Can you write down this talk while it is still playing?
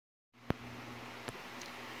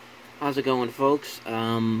How's it going, folks?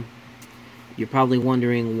 You're probably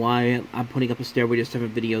wondering why I'm putting up a Stairway to 7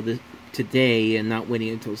 video today and not waiting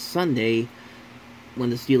until Sunday when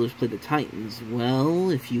the Steelers play the Titans. Well,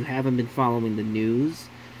 if you haven't been following the news,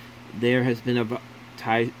 there has been a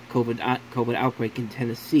COVID outbreak in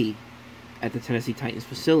Tennessee at the Tennessee Titans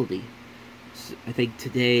facility. I think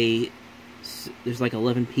today there's like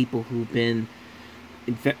 11 people who've been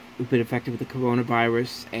infected with the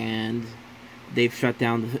coronavirus, and they've shut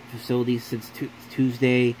down the facility since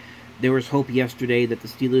Tuesday. There was hope yesterday that the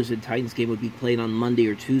Steelers and Titans game would be played on Monday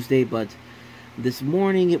or Tuesday, but this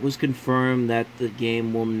morning it was confirmed that the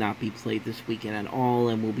game will not be played this weekend at all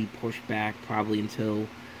and will be pushed back probably until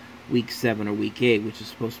Week 7 or Week 8, which is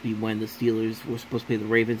supposed to be when the Steelers were supposed to play the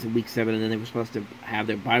Ravens in Week 7, and then they were supposed to have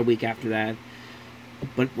their bye week after that.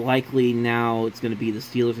 But likely now it's going to be the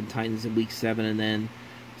Steelers and Titans in Week 7, and then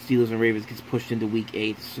Steelers and Ravens gets pushed into Week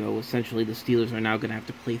 8. So essentially the Steelers are now going to have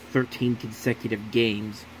to play 13 consecutive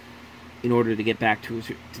games in order to get back to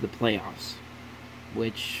the playoffs.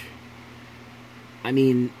 Which, I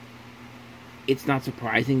mean, it's not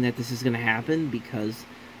surprising that this is going to happen, because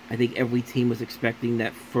I think every team was expecting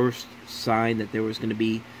that first sign that there was going to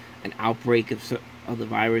be an outbreak of the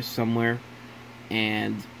virus somewhere.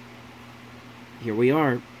 And here we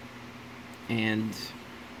are. And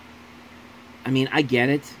I mean, I get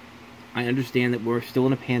it. I understand that we're still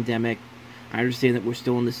in a pandemic. I understand that we're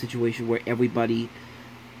still in this situation where everybody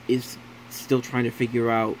is still trying to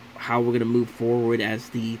figure out how we're going to move forward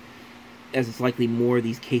as it's likely more of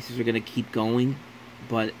these cases are going to keep going.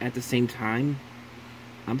 But at the same time,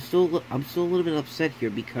 I'm still a little bit upset here,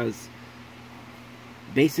 because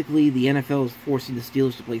basically the NFL is forcing the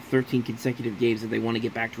Steelers to play 13 consecutive games if they want to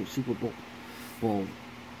get back to a Super Bowl.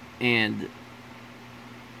 And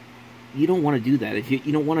you don't want to do that. If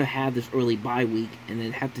you don't want to have this early bye week and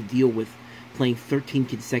then have to deal with playing 13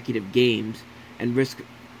 consecutive games and risk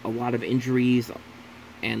a lot of injuries.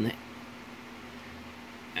 And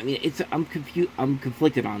I mean, I'm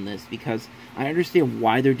conflicted on this, because I understand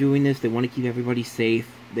why they're doing this. They want to keep everybody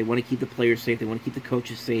safe. They want to keep the players safe. They want to keep the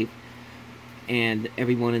coaches safe and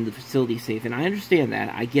everyone in the facility safe. And I understand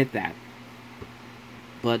that. I get that.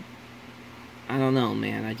 But I don't know,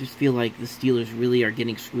 man. I just feel like the Steelers really are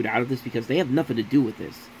getting screwed out of this, because they have nothing to do with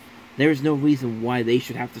this. There's no reason why they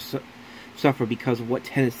should have to suffer because of what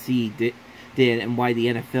Tennessee did, and why the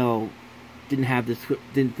NFL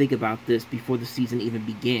didn't think about this before the season even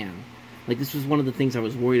began. Like, this was one of the things I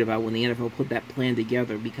was worried about when the NFL put that plan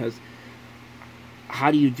together, because how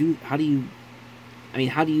are you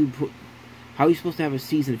supposed to have a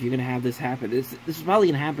season if you're going to have this happen? This is probably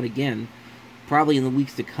going to happen again, probably in the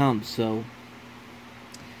weeks to come. So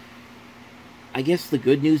I guess the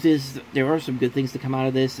good news is there are some good things to come out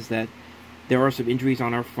of this. Is that there are some injuries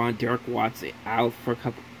on our front. Derek Watt's out for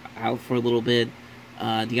a little bit.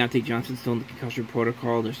 Deontay Johnson's still in the concussion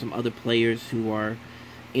protocol. There's some other players who are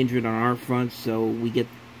injured on our front. So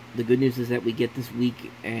the good news is that we get this week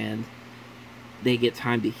and they get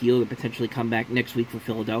time to heal and potentially come back next week for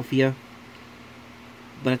Philadelphia.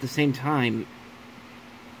 But at the same time,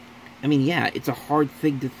 I mean, yeah, it's a hard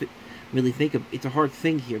thing to really think of. It's a hard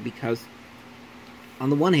thing here, because on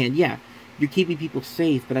the one hand, yeah, you're keeping people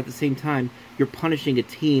safe, but at the same time, you're punishing a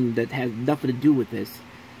team that has nothing to do with this.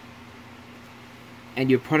 And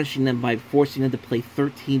you're punishing them by forcing them to play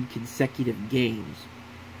 13 consecutive games.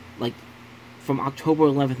 Like, from October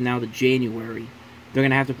 11th now to January, they're going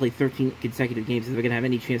to have to play 13 consecutive games if they're going to have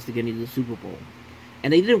any chance to get into the Super Bowl.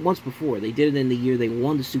 And they did it once before. They did it in the year they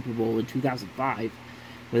won the Super Bowl in 2005,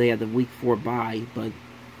 where they had the Week 4 bye. But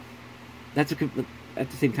at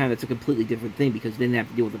the same time, that's a completely different thing, because they didn't have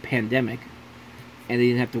to deal with a pandemic, and they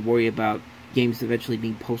didn't have to worry about games eventually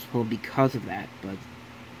being postponed because of that. But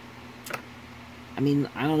I mean,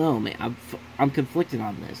 I don't know, man. I'm conflicted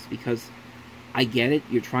on this, because I get it.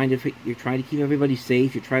 You're trying to keep everybody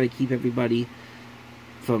safe. You're trying to keep everybody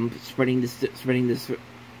from spreading this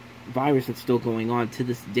virus that's still going on to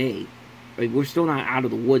this day. I mean, we're still not out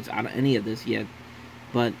of the woods out of any of this yet,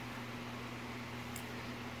 but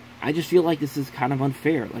I just feel like this is kind of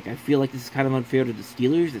unfair. Like, I feel like this is kind of unfair to the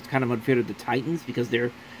Steelers. It's kind of unfair to the Titans, because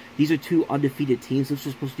these are two undefeated teams. This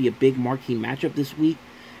was supposed to be a big marquee matchup this week,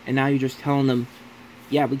 and now you're just telling them,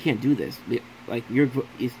 yeah, we can't do this. Like,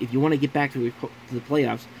 if you want to get back to the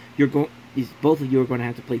playoffs, both of you are going to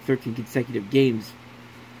have to play 13 consecutive games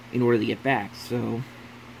in order to get back. So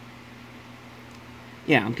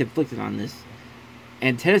yeah, I'm conflicted on this.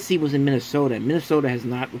 And Tennessee was in Minnesota. Minnesota has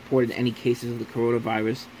not reported any cases of the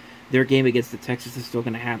coronavirus. Their game against the Texans is still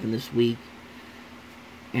going to happen this week.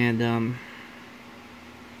 And,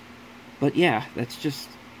 but yeah, that's just...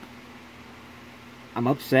 I'm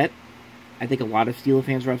upset. I think a lot of Steelers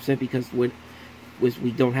fans are upset because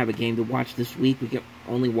we don't have a game to watch this week. We can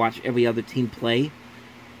only watch every other team play.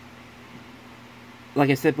 Like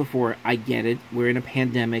I said before, I get it. We're in a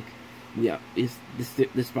pandemic.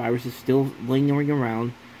 This virus is still lingering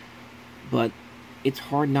around, but it's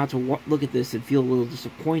hard not to look at this and feel a little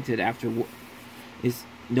disappointed after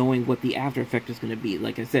knowing what the after effect is going to be.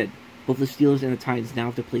 Like I said, both the Steelers and the Titans now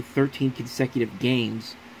have to play 13 consecutive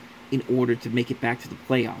games in order to make it back to the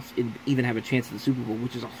playoffs and even have a chance at the Super Bowl,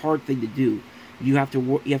 which is a hard thing to do. You have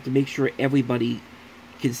to make sure everybody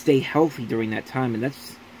can stay healthy during that time, and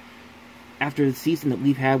that's after the season that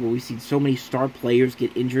we've had, where we've seen so many star players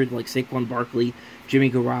get injured, like Saquon Barkley, Jimmy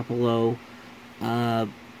Garoppolo,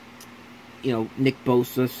 Nick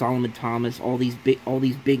Bosa, Solomon Thomas, all these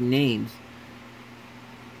big names.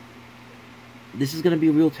 This is going to be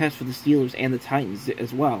a real test for the Steelers and the Titans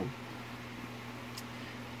as well.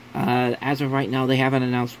 As of right now, they haven't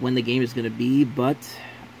announced when the game is going to be, but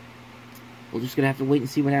we're just going to have to wait and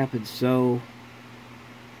see what happens. So,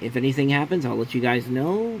 if anything happens, I'll let you guys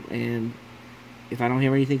know, and if I don't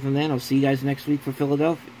hear anything from then, I'll see you guys next week for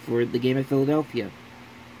the game at Philadelphia.